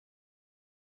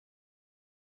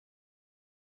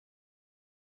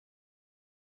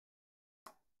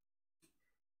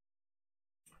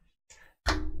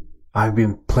I've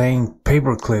been playing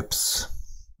Paperclips,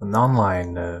 an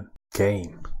online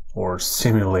game or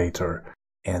simulator,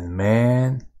 and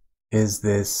man, is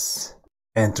this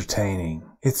entertaining.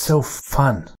 It's so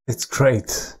fun. It's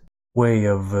great way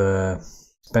of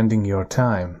spending your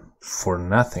time for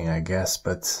nothing, I guess,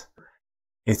 but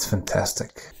it's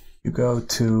fantastic. You go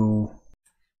to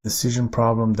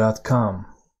decisionproblem.com.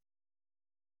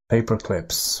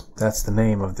 Paperclips, that's the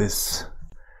name of this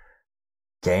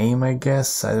game, I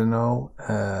guess. I don't know.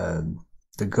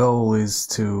 The goal is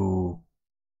to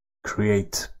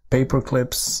create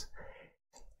paperclips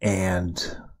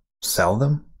and sell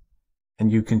them, and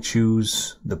you can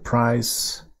choose the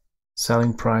price,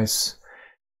 selling price,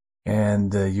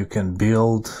 and you can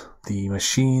build the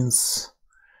machines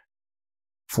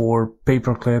for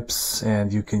paperclips,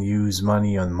 and you can use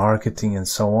money on marketing and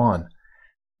so on.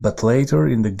 But later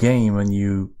in the game, when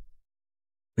you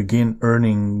begin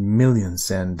earning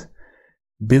millions and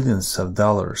billions of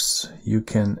dollars, you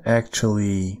can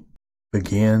actually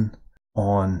begin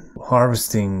on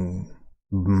harvesting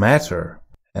matter,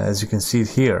 as you can see it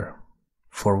here,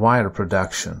 for wire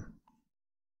production.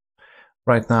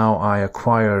 Right now I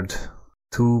acquired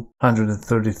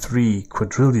 233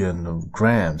 quadrillion of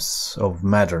grams of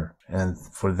matter, and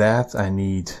for that I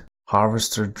need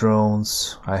harvester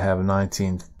drones. I have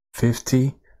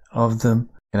 1950 of them,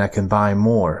 and I can buy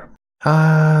more.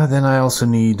 Then I also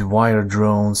need wire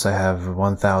drones. I have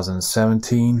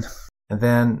 1017. And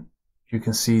then you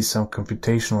can see some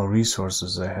computational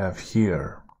resources I have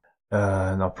here.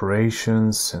 And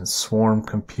operations and swarm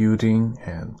computing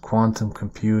and quantum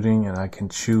computing, and I can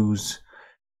choose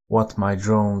what my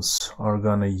drones are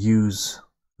gonna use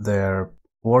their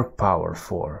work power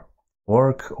for.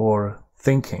 Work or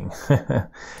thinking.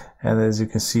 And as you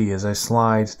can see, as I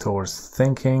slide towards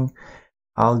thinking,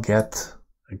 I'll get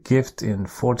a gift in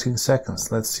 14 seconds.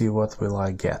 Let's see what will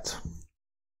I get.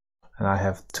 And I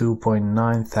have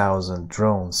 2.9 thousand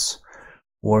drones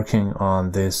working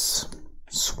on this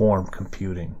swarm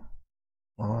computing.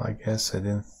 Well, I guess I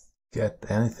didn't get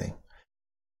anything.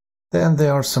 Then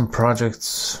there are some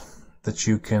projects that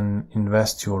you can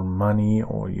invest your money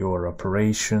or your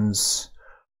operations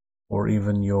or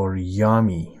even your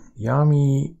Yummy.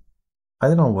 Yummy, I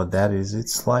don't know what that is.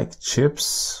 It's like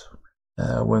chips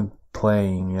when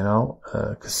playing,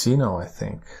 casino, I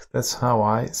think. That's how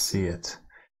I see it.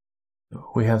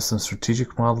 We have some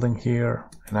strategic modeling here,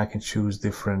 and I can choose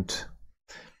different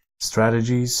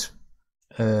strategies.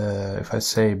 If I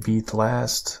say beat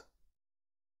last,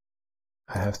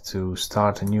 I have to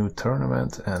start a new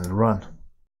tournament and run.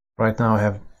 Right now I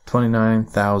have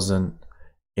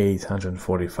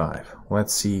 29,845.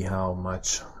 Let's see how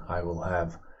much I will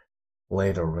have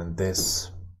later when this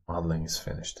modeling is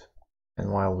finished. And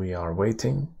while we are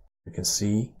waiting, you can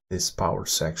see this power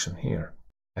section here.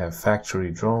 I have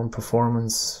factory drone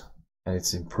performance, and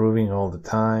it's improving all the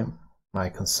time. My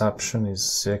consumption is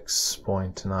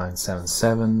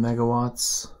 6.977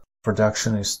 megawatts.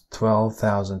 Production is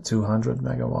 12,200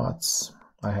 megawatts.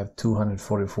 I have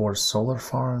 244 solar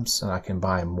farms, and I can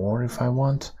buy more if I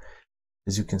want.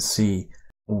 As you can see,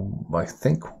 I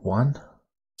think one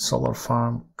solar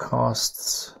farm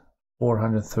costs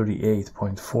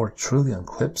 438.4 trillion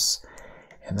clips,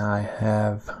 and I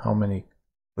have, how many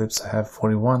clips? I have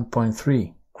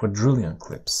 41.3 quadrillion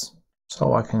clips.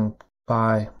 So I can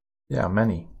buy,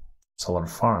 many solar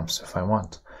farms if I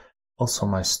want. Also,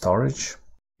 my storage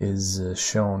is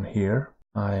shown here.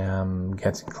 I am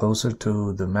getting closer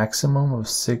to the maximum of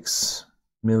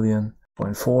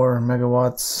 6,000,000.4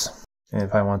 megawatts. And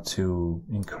if I want to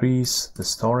increase the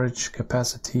storage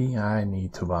capacity, I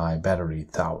need to buy battery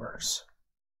towers.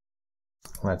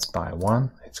 Let's buy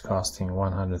one. It's costing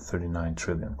 139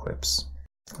 trillion clips.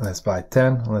 Let's buy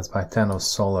 10. Let's buy 10 of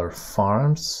solar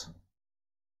farms.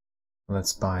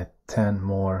 Let's buy 10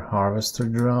 more harvester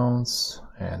drones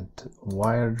and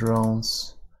wire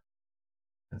drones.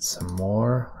 And some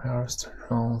more harvester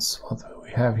drones. What do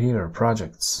we have here?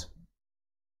 Projects.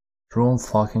 Drone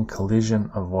flocking collision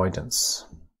avoidance.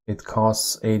 It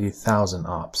costs 80,000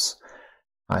 ops.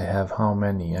 I have how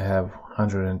many? I have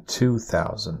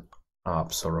 102,000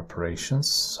 ops or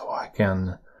operations, so I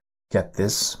can get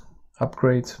this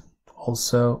upgrade.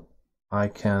 Also, I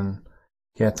can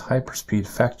get hyperspeed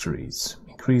factories.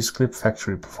 Increase clip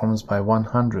factory performance by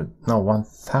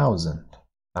 1,000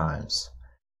 times.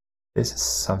 This is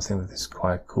something that is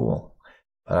quite cool,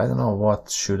 but I don't know what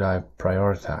should I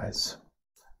prioritize.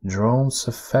 Drones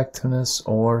effectiveness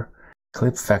or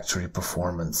clip factory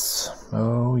performance.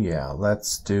 Oh yeah,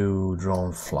 let's do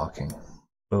drone flocking.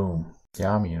 Boom.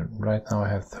 Yummy. Right now I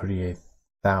have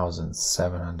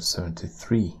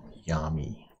 38,773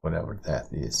 Yummy, whatever that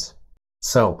is.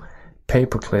 So,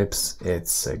 Paperclips,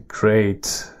 it's a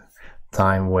great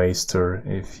time waster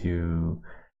if you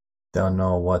don't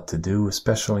know what to do,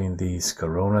 especially in these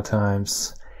corona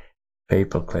times.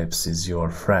 Paperclips is your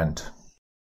friend.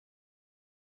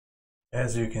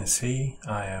 As you can see,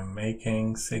 I am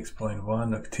making 6.1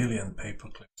 octillion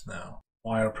paperclips now.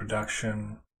 Wire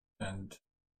production and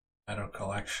matter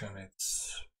collection,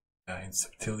 it's in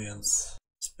septillions.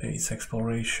 Space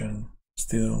exploration,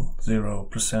 still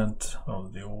 0%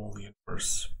 of the whole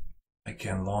universe. I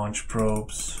can launch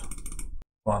probes.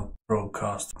 One probe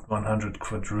costs 100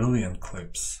 quadrillion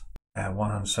clips. I have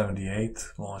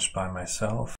 178 launched by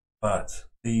myself, but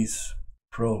these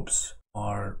probes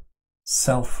are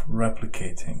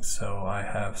self-replicating, so I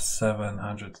have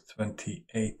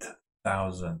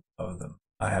 728,000 of them.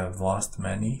 I have lost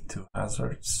many to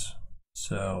hazards,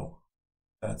 so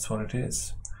that's what it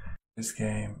is. This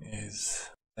game is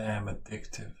damn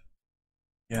addictive.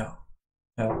 Yeah,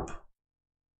 help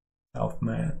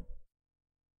man.